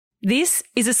This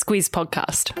is a Squiz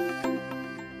podcast.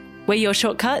 We're your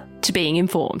shortcut to being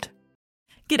informed.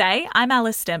 G'day, I'm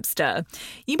Alice Dempster.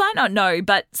 You might not know,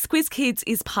 but Squiz Kids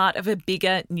is part of a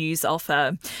bigger news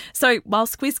offer. So while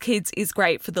Squiz Kids is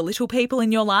great for the little people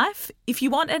in your life, if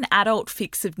you want an adult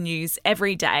fix of news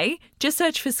every day, just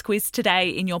search for Squiz Today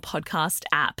in your podcast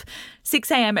app.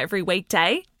 6 a.m. every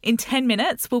weekday. In 10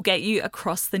 minutes, we'll get you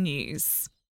across the news.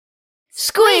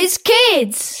 Squiz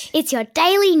Kids! It's your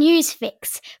daily news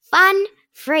fix. Fun,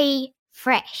 free,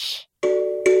 fresh.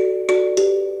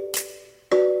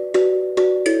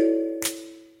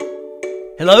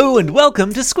 Hello and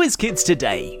welcome to Squiz Kids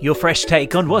Today, your fresh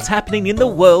take on what's happening in the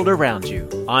world around you.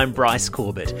 I'm Bryce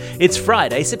Corbett. It's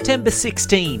Friday, September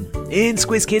 16. In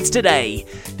Squiz Kids Today,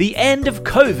 the end of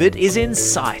COVID is in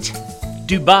sight.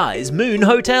 Dubai's Moon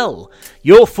Hotel,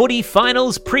 your footy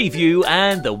finals preview,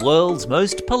 and the world's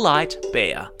most polite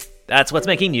bear. That's what's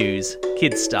making news,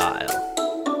 kids style.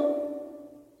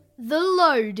 The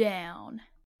Lowdown.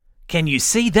 Can you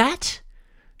see that?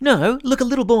 No, look a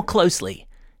little more closely.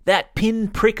 That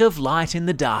pinprick of light in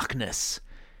the darkness.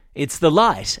 It's the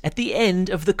light at the end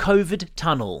of the COVID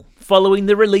tunnel, following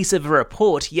the release of a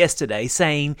report yesterday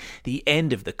saying the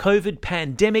end of the COVID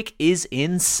pandemic is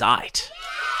in sight.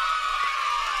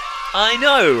 I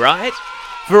know, right?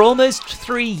 For almost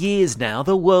 3 years now,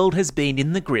 the world has been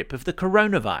in the grip of the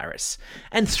coronavirus.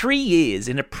 And 3 years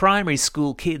in a primary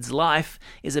school kid's life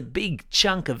is a big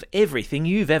chunk of everything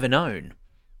you've ever known.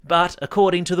 But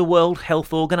according to the World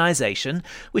Health Organization,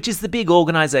 which is the big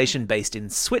organisation based in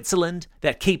Switzerland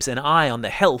that keeps an eye on the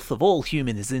health of all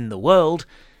humans in the world,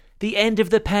 the end of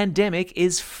the pandemic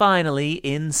is finally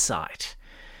in sight.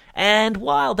 And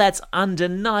while that's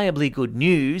undeniably good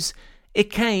news, it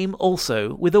came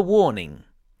also with a warning.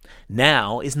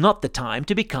 Now is not the time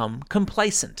to become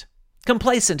complacent.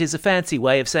 Complacent is a fancy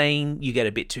way of saying you get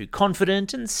a bit too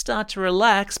confident and start to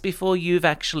relax before you've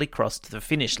actually crossed the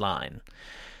finish line.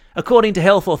 According to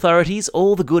health authorities,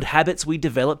 all the good habits we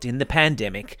developed in the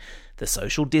pandemic, the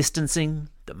social distancing,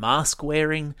 the mask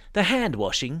wearing, the hand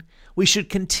washing, we should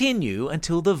continue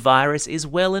until the virus is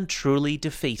well and truly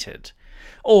defeated.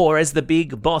 Or, as the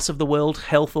big boss of the World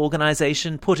Health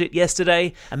Organization put it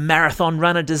yesterday, a marathon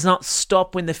runner does not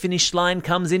stop when the finish line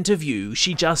comes into view.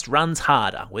 She just runs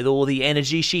harder with all the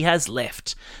energy she has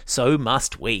left. So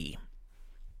must we.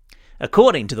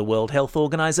 According to the World Health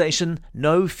Organization,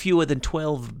 no fewer than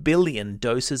 12 billion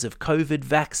doses of COVID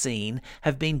vaccine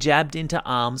have been jabbed into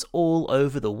arms all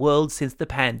over the world since the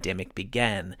pandemic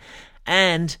began.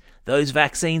 And those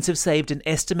vaccines have saved an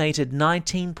estimated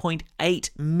 19.8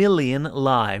 million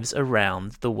lives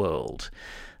around the world.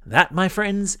 That, my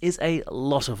friends, is a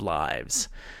lot of lives.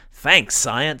 Thanks,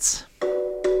 science.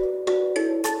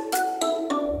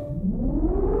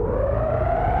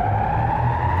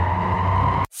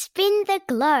 Spin the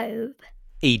globe.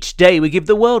 Each day we give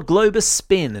the world globe a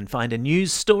spin and find a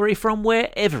news story from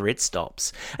wherever it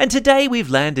stops. And today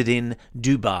we've landed in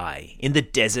Dubai, in the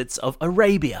deserts of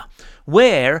Arabia,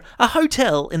 where a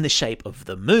hotel in the shape of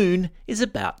the moon is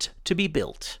about to be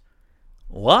built.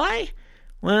 Why?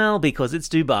 Well, because it's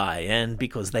Dubai and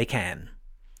because they can.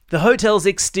 The hotel's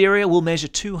exterior will measure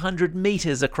 200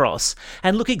 metres across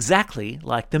and look exactly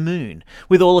like the moon,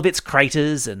 with all of its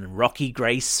craters and rocky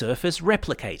grey surface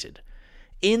replicated.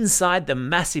 Inside the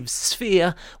massive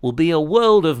sphere will be a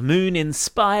world of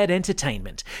moon-inspired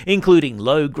entertainment, including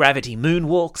low-gravity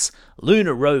moonwalks,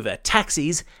 lunar rover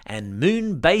taxis, and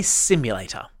moon base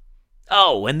simulator.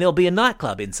 Oh, and there'll be a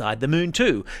nightclub inside the moon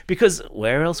too, because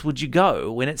where else would you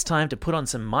go when it's time to put on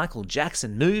some Michael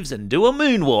Jackson moves and do a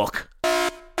moonwalk?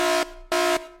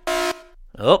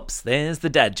 Oops, there's the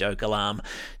dad joke alarm.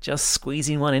 Just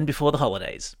squeezing one in before the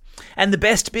holidays. And the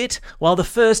best bit, while the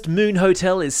first moon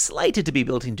hotel is slated to be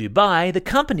built in Dubai, the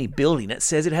company building it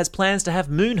says it has plans to have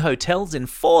moon hotels in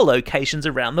 4 locations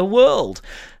around the world.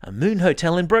 A moon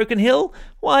hotel in Broken Hill?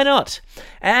 Why not?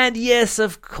 And yes,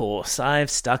 of course, I've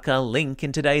stuck a link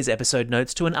in today's episode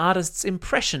notes to an artist's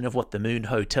impression of what the moon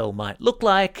hotel might look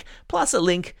like, plus a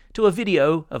link to a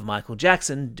video of Michael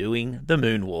Jackson doing the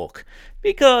moonwalk.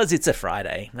 Because it's a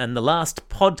Friday, and the last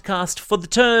podcast for the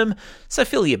term, so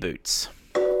fill your boots.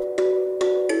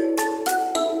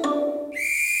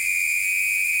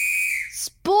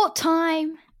 Sport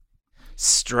time.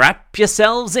 Strap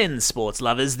yourselves in, sports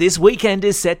lovers. This weekend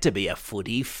is set to be a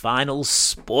footy final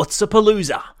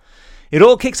sportsapalooza. It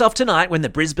all kicks off tonight when the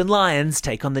Brisbane Lions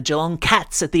take on the Geelong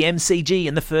Cats at the MCG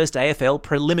in the first AFL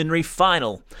preliminary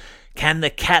final. Can the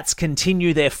Cats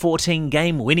continue their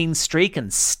 14-game winning streak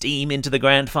and steam into the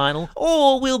grand final?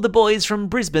 Or will the boys from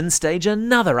Brisbane stage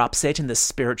another upset in the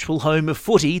spiritual home of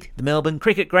footy, the Melbourne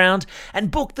Cricket Ground, and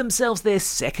book themselves their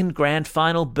second grand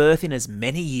final berth in as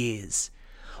many years?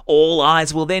 All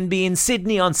eyes will then be in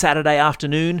Sydney on Saturday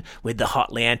afternoon with the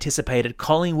hotly anticipated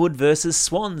Collingwood versus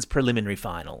Swans preliminary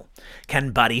final. Can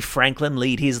Buddy Franklin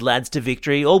lead his lads to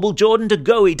victory, or will Jordan De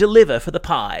Goey deliver for the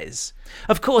Pies?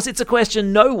 Of course, it's a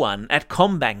question no one at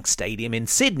CommBank Stadium in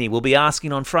Sydney will be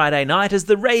asking on Friday night as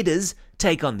the Raiders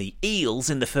take on the Eels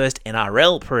in the first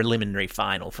NRL preliminary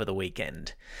final for the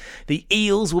weekend. The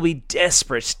Eels will be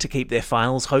desperate to keep their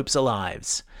finals hopes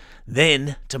alive.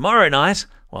 Then, tomorrow night,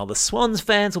 while the Swans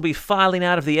fans will be filing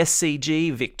out of the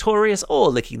SCG victorious or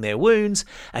licking their wounds,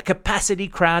 a capacity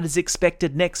crowd is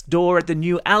expected next door at the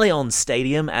new Allianz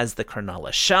Stadium as the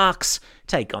Cronulla Sharks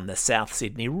take on the South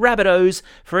Sydney Rabbitohs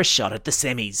for a shot at the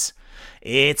semis.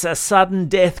 It's a sudden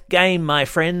death game, my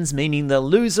friends, meaning the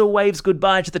loser waves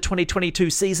goodbye to the 2022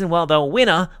 season while the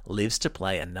winner lives to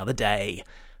play another day.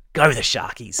 Go the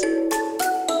Sharkies!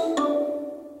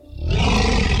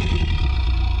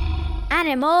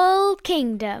 Animal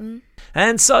Kingdom.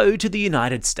 And so to the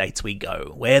United States we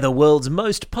go, where the world's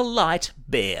most polite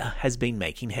bear has been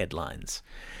making headlines.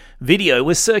 Video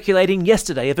was circulating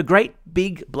yesterday of a great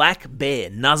big black bear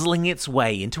nuzzling its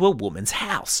way into a woman's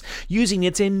house, using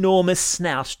its enormous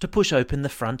snout to push open the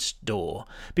front door,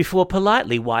 before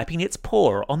politely wiping its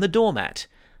paw on the doormat,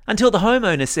 until the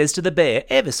homeowner says to the bear,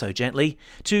 ever so gently,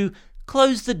 to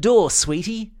 "Close the door,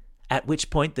 sweetie," at which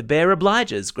point the bear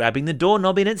obliges, grabbing the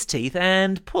doorknob in its teeth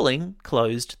and pulling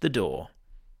closed the door.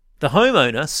 The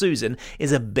homeowner, Susan,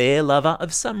 is a bear lover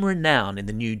of some renown in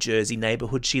the New Jersey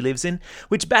neighbourhood she lives in,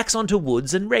 which backs onto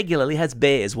woods and regularly has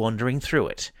bears wandering through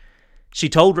it. She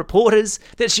told reporters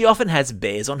that she often has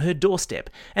bears on her doorstep,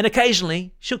 and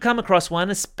occasionally she'll come across one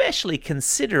especially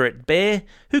considerate bear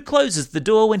who closes the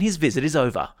door when his visit is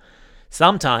over.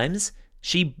 Sometimes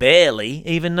she barely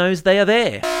even knows they are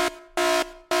there.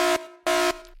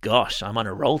 Gosh, I'm on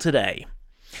a roll today.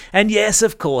 And yes,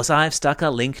 of course, I've stuck a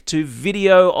link to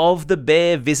video of the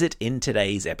bear visit in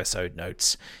today's episode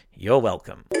notes. You're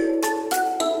welcome.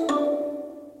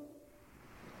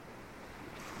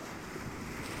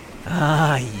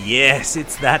 Ah, yes,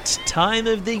 it's that time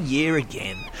of the year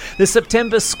again. The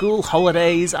September school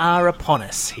holidays are upon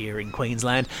us here in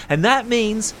Queensland, and that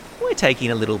means we're taking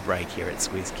a little break here at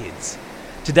Squiz Kids.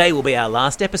 Today will be our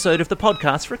last episode of the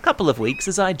podcast for a couple of weeks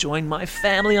as I join my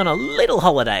family on a little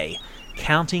holiday,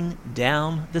 counting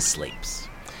down the sleeps.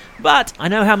 But I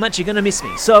know how much you're going to miss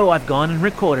me, so I've gone and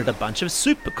recorded a bunch of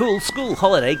super cool school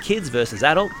holiday kids versus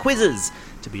adult quizzes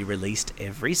to be released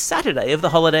every Saturday of the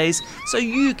holidays so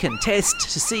you can test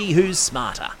to see who's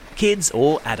smarter, kids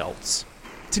or adults.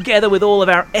 Together with all of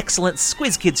our excellent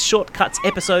Squiz Kids Shortcuts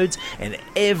episodes and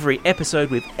every episode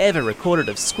we've ever recorded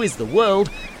of Squiz the World,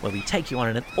 where we take you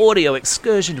on an audio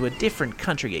excursion to a different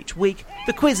country each week,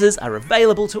 the quizzes are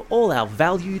available to all our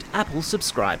valued Apple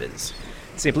subscribers.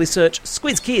 Simply search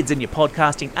Squiz Kids in your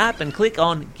podcasting app and click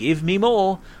on Give Me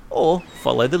More, or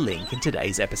follow the link in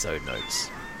today's episode notes.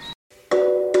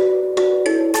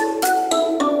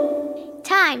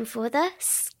 Time for the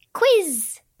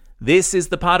quiz. This is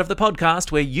the part of the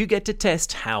podcast where you get to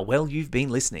test how well you've been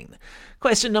listening.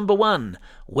 Question number 1.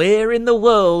 Where in the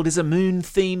world is a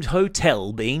moon-themed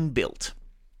hotel being built?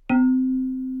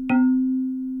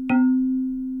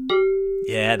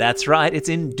 Yeah, that's right, it's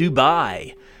in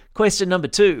Dubai. Question number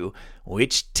 2.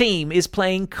 Which team is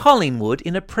playing Collingwood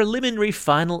in a preliminary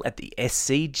final at the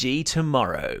SCG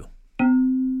tomorrow?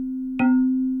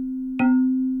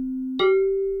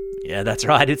 Yeah, that's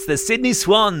right, it's the Sydney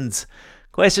Swans.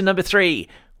 Question number 3.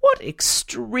 What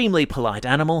extremely polite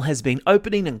animal has been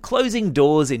opening and closing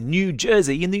doors in New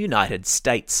Jersey in the United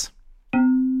States?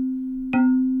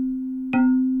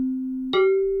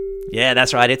 Yeah,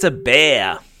 that's right, it's a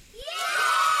bear.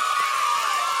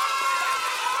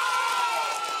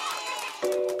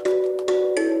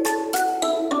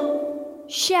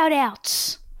 Shout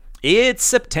outs. It's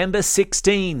September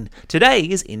 16. Today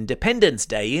is Independence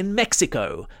Day in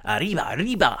Mexico. Arriba,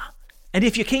 arriba. And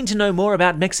if you're keen to know more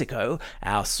about Mexico,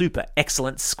 our super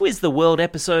excellent Squiz the World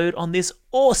episode on this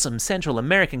awesome Central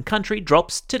American country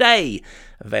drops today.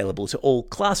 Available to all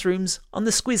classrooms on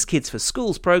the Squiz Kids for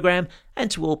Schools program and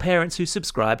to all parents who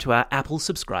subscribe to our Apple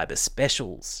subscriber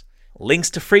specials. Links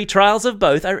to free trials of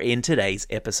both are in today's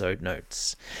episode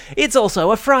notes. It's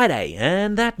also a Friday,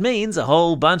 and that means a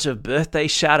whole bunch of birthday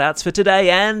shout-outs for today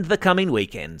and the coming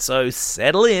weekend, so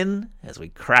settle in as we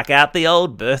crack out the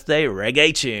old birthday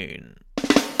reggae tune.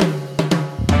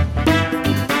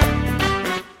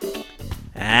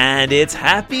 And it's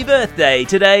happy birthday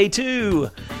today to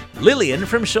Lillian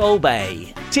from Shoal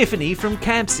Bay, Tiffany from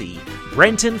Campsie,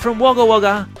 Brenton from Wagga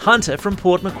Wagga, Hunter from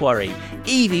Port Macquarie,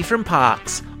 Evie from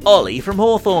Parkes, Ollie from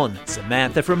Hawthorn,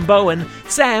 Samantha from Bowen,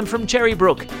 Sam from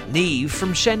Cherrybrook, Neve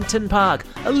from Shenton Park,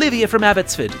 Olivia from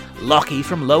Abbotsford, Lockie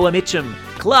from Lower Mitcham,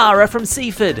 Clara from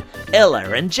Seaford, Ella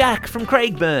and Jack from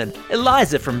Craigburn,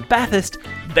 Eliza from Bathurst,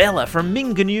 Bella from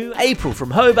Minganoo, April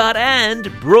from Hobart, and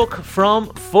Brooke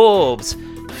from Forbes.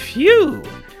 Phew!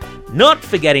 Not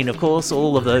forgetting, of course,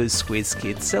 all of those Squiz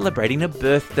kids celebrating a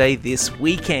birthday this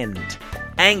weekend.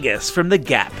 Angus from The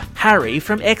Gap, Harry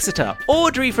from Exeter,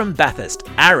 Audrey from Bathurst,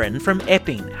 Aaron from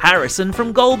Epping, Harrison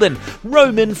from Goulburn,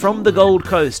 Roman from the Gold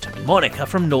Coast, Monica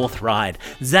from North Ryde,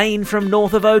 Zane from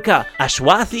North of Oka,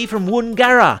 Ashwathi from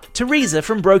Woongarra, Teresa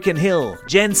from Broken Hill,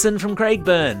 Jensen from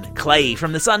Craigburn, Clay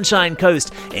from the Sunshine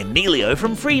Coast, Emilio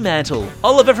from Fremantle,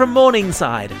 Oliver from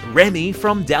Morningside, Remy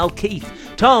from Dalkeith,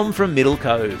 Tom from Middle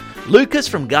Cove, Lucas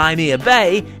from Gymea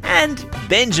Bay, and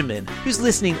Benjamin, who's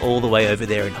listening all the way over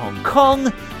there in Hong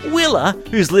Kong, Willa,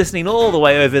 who's listening all the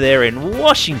way over there in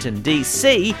Washington,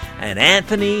 D.C., and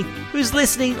Anthony, who's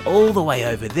listening all the way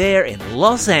over there in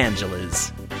Los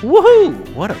Angeles.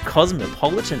 Woohoo! What a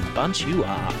cosmopolitan bunch you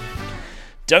are.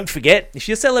 Don't forget, if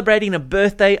you're celebrating a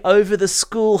birthday over the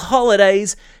school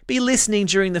holidays, be listening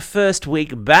during the first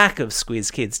week back of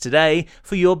Squiz Kids today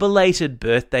for your belated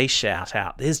birthday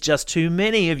shout-out. There's just too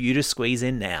many of you to squeeze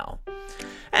in now.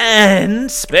 And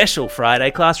special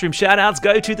Friday classroom shout-outs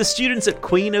go to the students at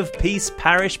Queen of Peace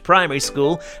Parish Primary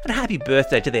School, and happy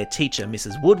birthday to their teacher,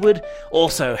 Mrs. Woodward.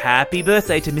 Also, happy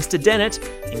birthday to Mr. Dennett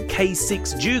in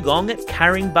K6 Dugong at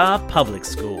Caringbah Public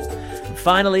School. And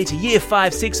finally, to Year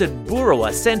 5-6 at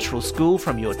Boorowa Central School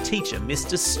from your teacher,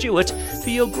 Mr. Stewart,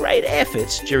 for your great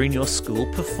effort during your school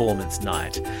performance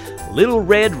night. Little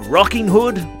Red Rocking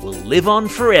Hood will live on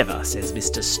forever, says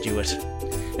Mr. Stewart.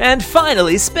 And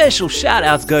finally, special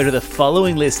shout-outs go to the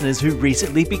following listeners who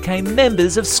recently became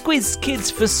members of Squiz Kids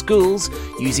for Schools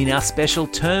using our special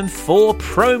Term 4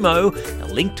 promo, a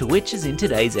link to which is in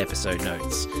today's episode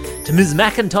notes. To Ms.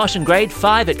 McIntosh in Grade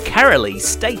 5 at Carolee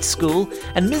State School,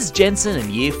 and Ms. Jensen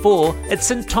in Year 4 at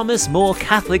St Thomas More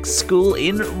Catholic School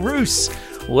in Roos.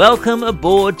 Welcome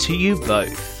aboard to you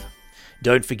both.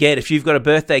 Don't forget, if you've got a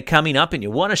birthday coming up and you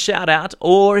want a shout-out,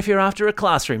 or if you're after a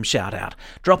classroom shout-out,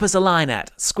 drop us a line at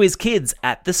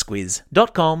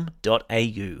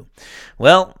squizkids@thesquiz.com.au.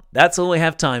 Well, that's all we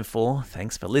have time for.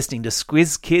 Thanks for listening to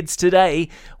Squiz Kids today.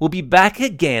 We'll be back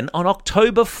again on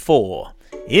October 4.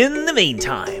 In the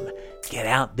meantime, get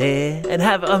out there and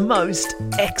have a most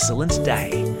excellent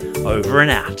day. Over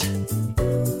and out.